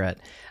Spirit.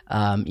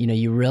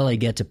 You really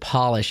get to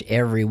polish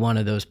every one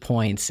of those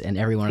points and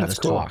every one of those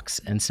talks.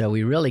 And so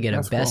we really get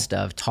a best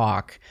of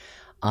talk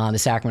on the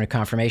sacrament of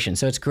confirmation.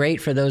 So it's great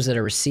for those that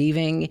are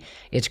receiving.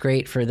 It's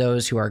great for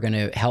those who are going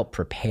to help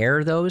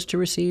prepare those to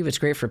receive. It's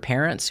great for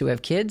parents who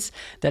have kids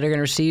that are going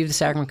to receive the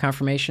sacrament of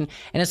confirmation.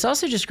 And it's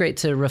also just great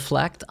to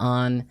reflect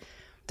on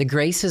the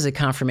graces of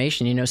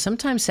confirmation.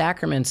 Sometimes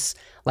sacraments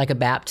like a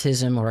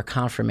baptism or a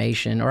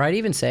confirmation, or I'd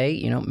even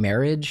say,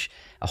 marriage,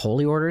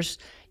 holy orders,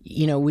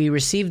 we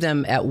receive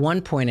them at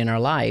one point in our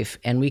life,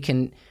 and we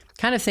can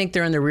kind of think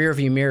they're in the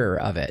rearview mirror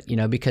of it,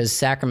 because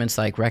sacraments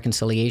like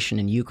reconciliation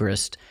and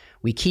Eucharist,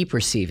 we keep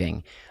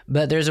receiving.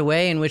 But there's a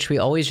way in which we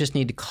always just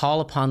need to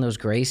call upon those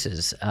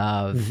graces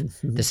of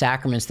the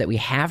sacraments that we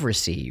have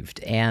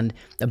received. And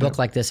a book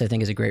like this, I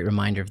think, is a great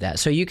reminder of that.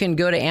 So you can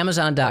go to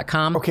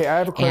Amazon.com. Okay, I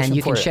have a question and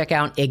you for can check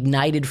out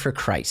Ignited for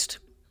Christ.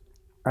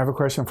 I have a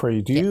question for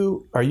you. Do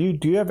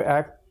you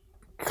have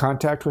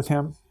contact with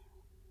him?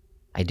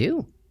 I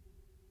do.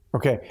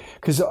 Okay,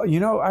 because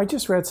I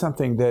just read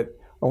something that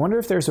I wonder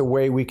if there's a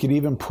way we could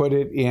even put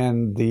it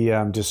in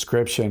the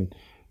description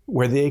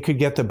where they could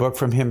get the book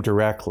from him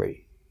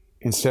directly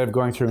instead of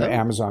going through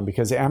Amazon,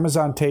 because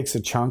Amazon takes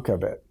a chunk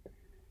of it.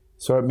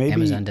 So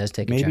Amazon does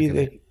take a chunk of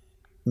it.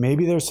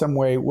 Maybe there's some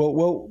way.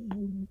 We'll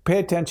pay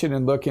attention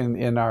and look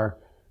in our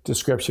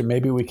description.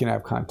 Maybe we can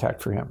have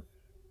contact for him.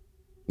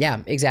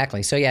 Yeah,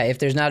 exactly. So if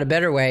there's not a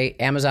better way,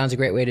 Amazon's a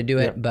great way to do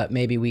it, but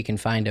maybe we can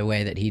find a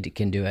way that he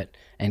can do it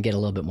and get a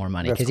little bit more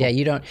money. Because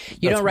you don't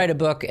write a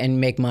book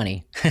and make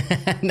money.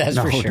 That's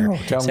for sure.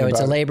 No, so it's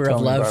a labor of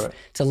love.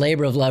 It's a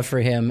labor of love for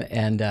him,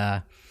 and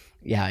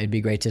it'd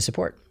be great to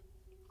support.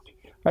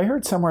 I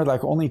heard somewhere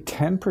like only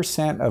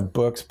 10% of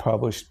books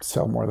published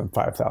sell more than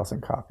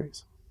 5,000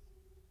 copies.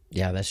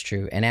 Yeah, that's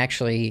true. And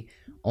actually,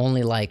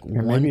 only like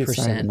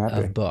 1%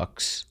 of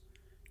books.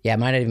 Yeah, it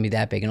might not even be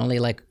that big. And only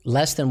like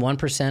less than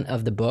 1%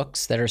 of the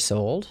books that are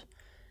sold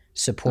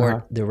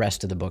support the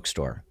rest of the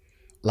bookstore.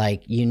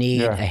 Like you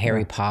need a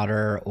Harry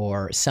Potter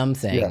or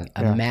something,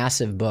 a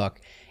massive book.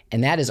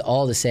 And that is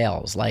all the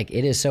sales. Like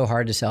it is so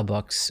hard to sell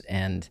books.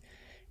 And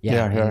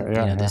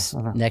this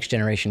next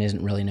generation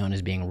isn't really known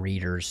as being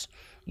readers,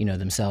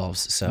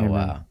 themselves.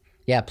 So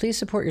please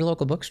support your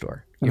local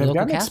bookstore. Your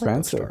local Catholic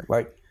bookstore.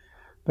 Like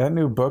that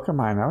new book of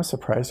mine, I was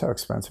surprised how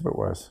expensive it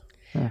was.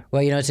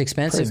 Well, it's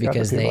expensive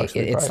because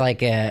it's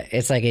like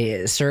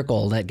a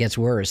circle that gets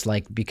worse.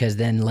 Like, because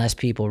then less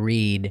people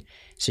read,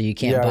 so you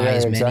can't buy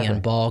as many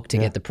in bulk to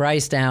get the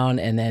price down,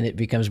 and then it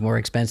becomes more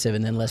expensive,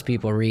 and then less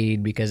people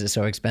read because it's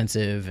so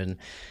expensive, and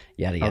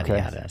yada yada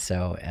yada.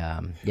 So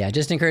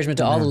just encouragement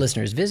to all the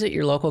listeners: visit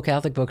your local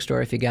Catholic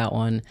bookstore if you got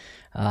one.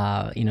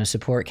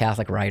 Support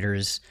Catholic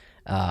writers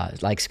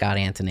like Scott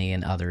Anthony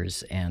and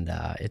others, and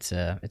it's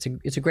a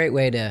great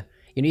way to.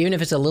 Even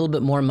if it's a little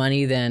bit more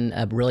money than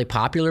a really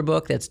popular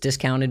book that's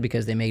discounted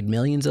because they made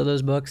millions of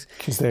those books,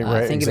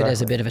 think of it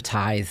as a bit of a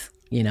tithe.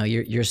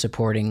 You're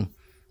supporting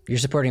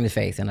the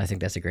faith, and I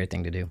think that's a great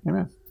thing to do.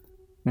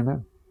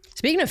 Amen.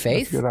 Speaking of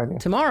faith,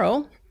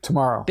 tomorrow,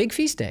 big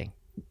feast day.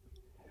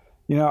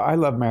 I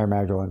love Mary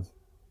Magdalene.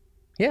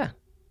 Yeah.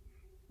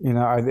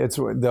 It's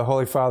the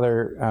Holy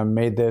Father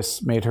made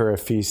her a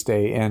feast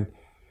day, and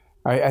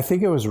I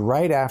think it was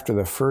right after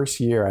the first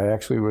year I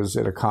actually was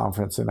at a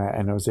conference and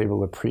I was able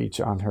to preach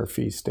on her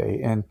feast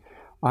day. And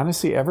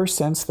honestly, ever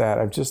since that,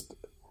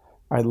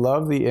 I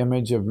love the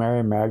image of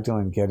Mary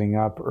Magdalene getting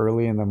up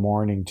early in the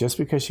morning just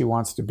because she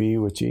wants to be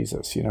with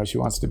Jesus. She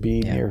wants to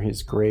be near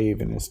his grave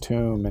and his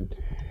tomb.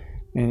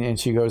 And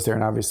she goes there,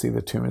 and obviously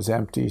the tomb is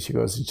empty. She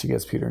goes and she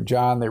gets Peter and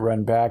John. They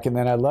run back. And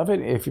then I love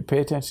it. If you pay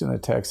attention to the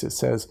text, it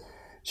says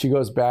she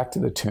goes back to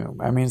the tomb.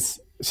 I mean,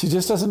 she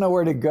just doesn't know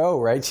where to go,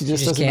 right? She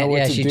just doesn't know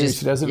what to do.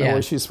 She doesn't know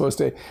where she's supposed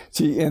to.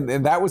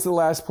 And that was the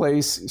last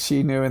place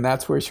she knew, and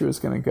that's where she was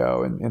going to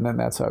go. And then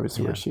that's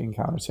obviously where she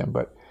encounters him.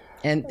 But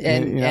and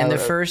the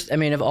first,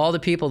 of all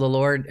the people the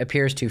Lord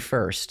appears to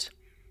first,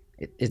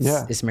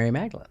 it's Mary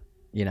Magdalene.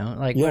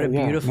 What a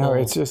beautiful. No,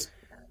 it's just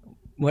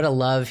what a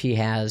love he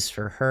has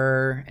for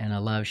her and a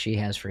love she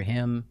has for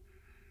him.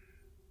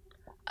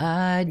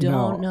 I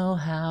don't know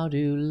how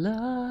to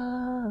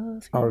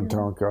love you. Oh,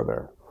 don't go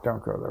there.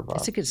 Don't go there, Bob.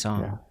 It's a good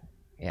song.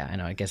 Yeah, I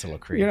know. I guess a little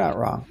creepy. You're not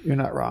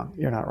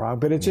wrong.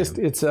 But it just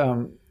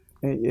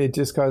it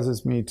just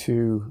causes me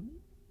to.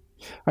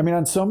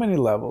 On so many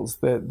levels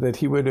that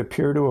he would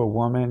appear to a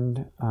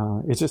woman.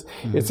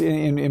 It's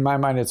in my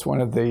mind. It's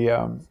one of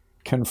the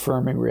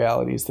confirming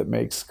realities that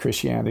makes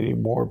Christianity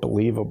more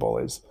believable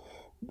is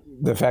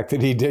the fact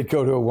that he did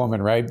go to a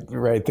woman, right?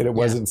 That it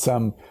wasn't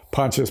some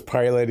Pontius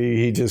Pilate.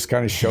 He just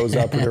kind of shows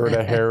up with her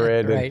to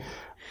Herod, right?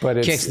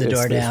 But kicks the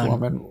door down.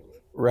 Woman.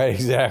 Right,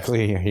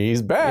 exactly.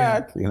 He's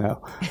back,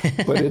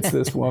 But it's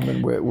this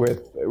woman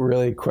with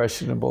really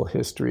questionable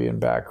history and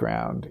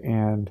background.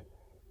 And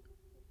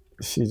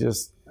she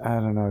just, I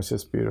don't know, it's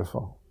just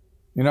beautiful.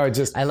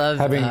 I love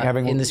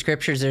having in the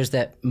scriptures, there's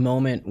that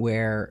moment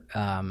where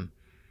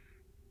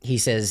he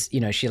says,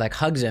 she like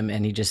hugs him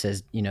and he just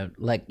says,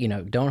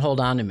 don't hold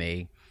on to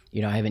me.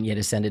 I haven't yet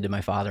ascended to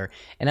my Father.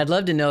 And I'd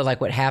love to know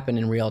what happened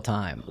in real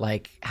time.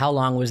 How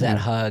long was that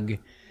hug?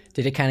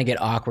 Did it kind of get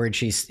awkward?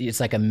 It's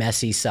like a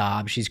messy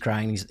sob. She's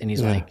crying, and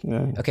he's okay.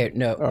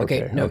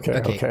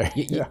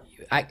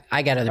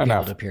 I got other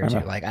people to appear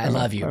to. I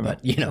love you,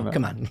 but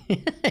come on.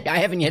 I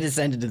haven't yet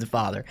ascended to the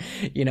Father.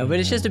 But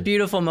it's just a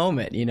beautiful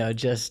moment.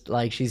 Just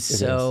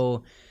she's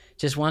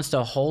just wants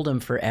to hold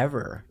him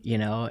forever.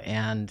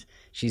 And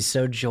she's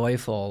so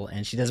joyful,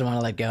 and she doesn't want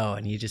to let go.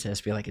 And he just has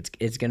to be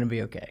it's going to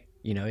be okay.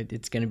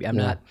 It's going to be. I'm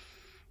not.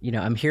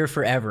 I'm here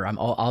forever.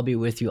 I'll be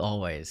with you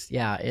always.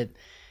 Yeah.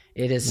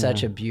 It is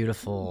such a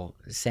beautiful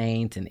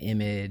saint and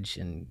image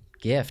and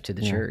gift to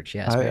the church.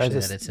 Yeah,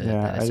 especially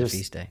that it's a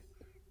feast day.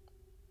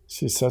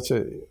 She's such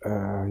a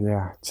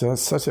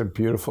just such a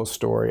beautiful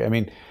story.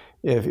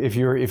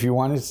 If you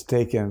wanted to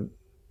take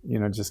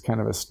just kind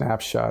of a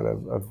snapshot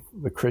of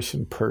the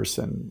Christian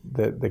person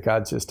that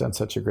God's just done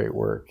such a great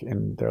work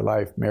in their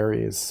life,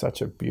 Mary is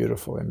such a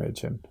beautiful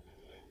image, and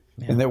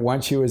that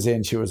once she was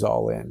in, she was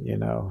all in.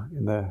 In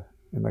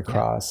the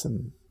cross,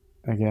 and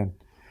again.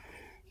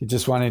 He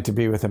just wanted to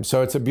be with him.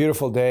 So it's a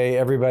beautiful day.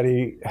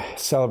 Everybody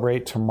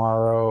celebrate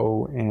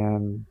tomorrow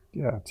and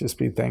just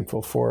be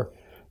thankful for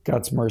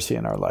God's mercy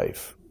in our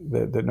life.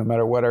 That no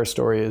matter what our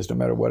story is, no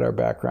matter what our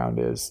background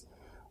is,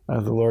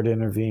 the Lord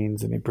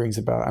intervenes and he brings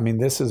about.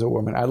 This is a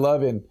woman. I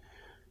love in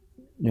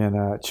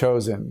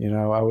Chosen,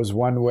 I was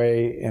one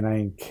way and I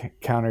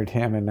encountered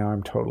him and now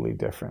I'm totally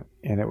different.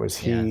 And it was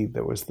he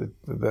that was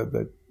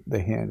the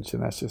hinge.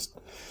 And that's just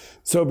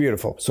so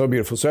beautiful. So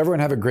beautiful. So everyone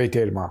have a great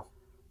day tomorrow.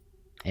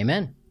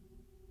 Amen.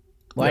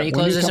 Why don't you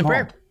close this in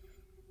prayer?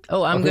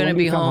 Oh, I'm going to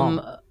be home.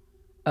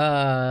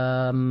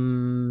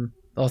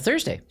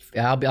 Thursday.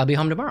 I'll be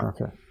home tomorrow.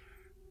 Okay.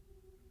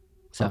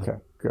 So, okay,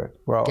 good.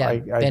 Well, I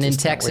been in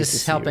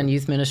Texas helping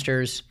youth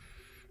ministers.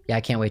 Yeah,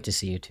 I can't wait to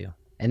see you too.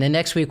 And then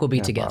next week we'll be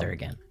together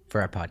again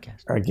for our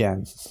podcast.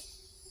 Again.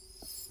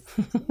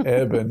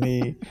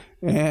 Ebony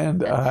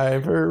and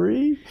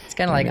Ivory. It's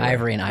kind of like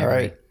Ivory and Ivory.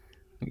 Right.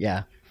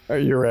 Yeah.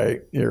 You're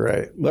right.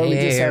 Lord, we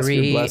just ask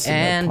your blessing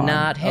and upon.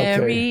 Not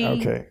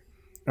Harry.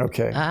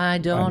 Okay. I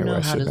don't know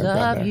how to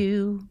love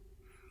you.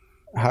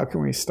 How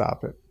can we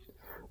stop it?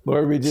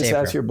 Lord, we just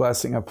ask your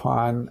blessing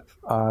upon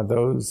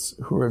those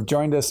who have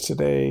joined us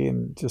today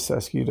and just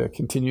ask you to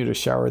continue to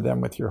shower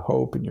them with your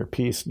hope and your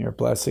peace and your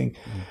blessing.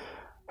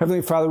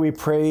 Heavenly Father, we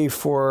pray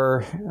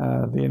for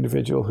the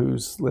individual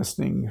who's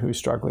listening, who's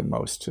struggling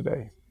most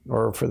today,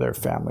 or for their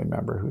family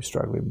member who's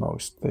struggling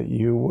most, that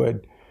you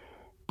would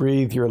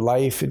breathe your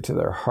life into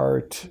their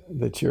heart,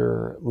 that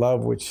your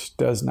love, which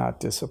does not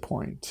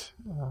disappoint,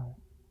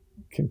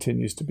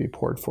 continues to be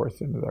poured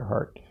forth into their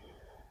heart.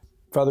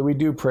 Father, we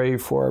do pray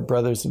for our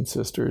brothers and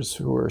sisters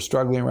who are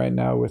struggling right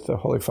now with the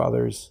Holy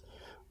Father's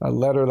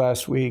letter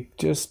last week.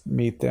 Just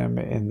meet them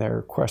in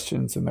their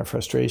questions and their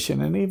frustration,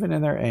 and even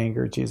in their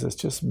anger, Jesus.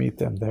 Just meet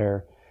them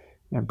there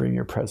and bring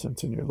your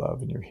presence and your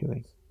love and your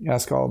healing.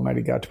 Ask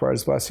Almighty God to pour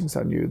His blessings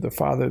on you, the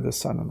Father, the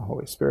Son, and the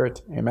Holy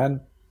Spirit. Amen.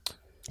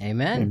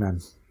 Amen. Amen.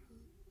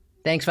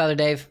 Thanks, Father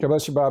Dave. God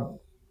bless you, Bob.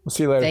 We'll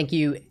see you later. Thank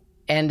you.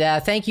 And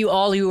thank you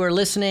all who are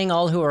listening,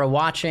 all who are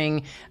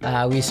watching.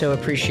 We so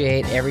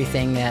appreciate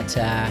everything that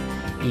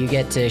you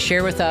get to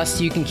share with us.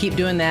 You can keep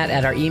doing that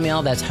at our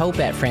email. That's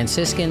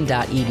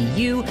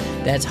hope@franciscan.edu.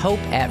 That's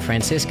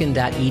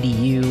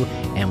hope@franciscan.edu.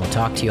 And we'll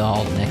talk to you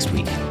all next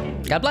week.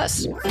 God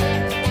bless.